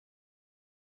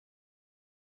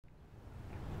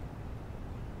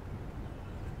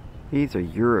These are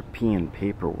European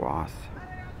paper wasps.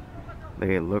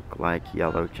 They look like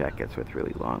yellow jackets with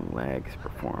really long legs.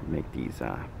 Make these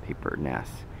paper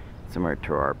nests, similar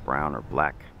to our brown or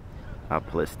black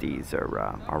Plistes or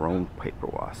our own paper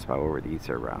wasps. However, these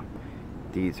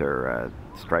are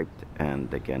striped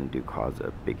and again do cause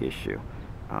a big issue.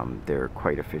 They're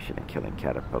quite efficient in killing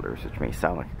caterpillars, which may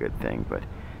sound like a good thing, but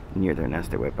near their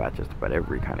nest they wipe out just about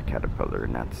every kind of caterpillar,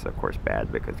 and that's of course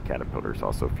bad because caterpillars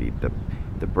also feed the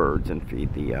birds and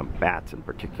feed the bats in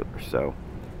particular. So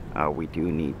we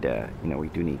do need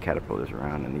caterpillars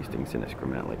around, and these things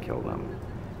indiscriminately kill them.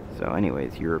 So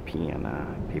anyways, European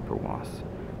paper wasps,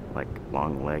 like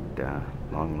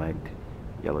long-legged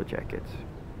yellow jackets,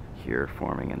 here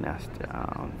forming a nest,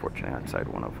 unfortunately outside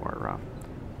one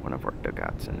of our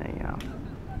dugouts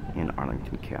in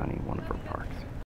Arlington County, one of our parks.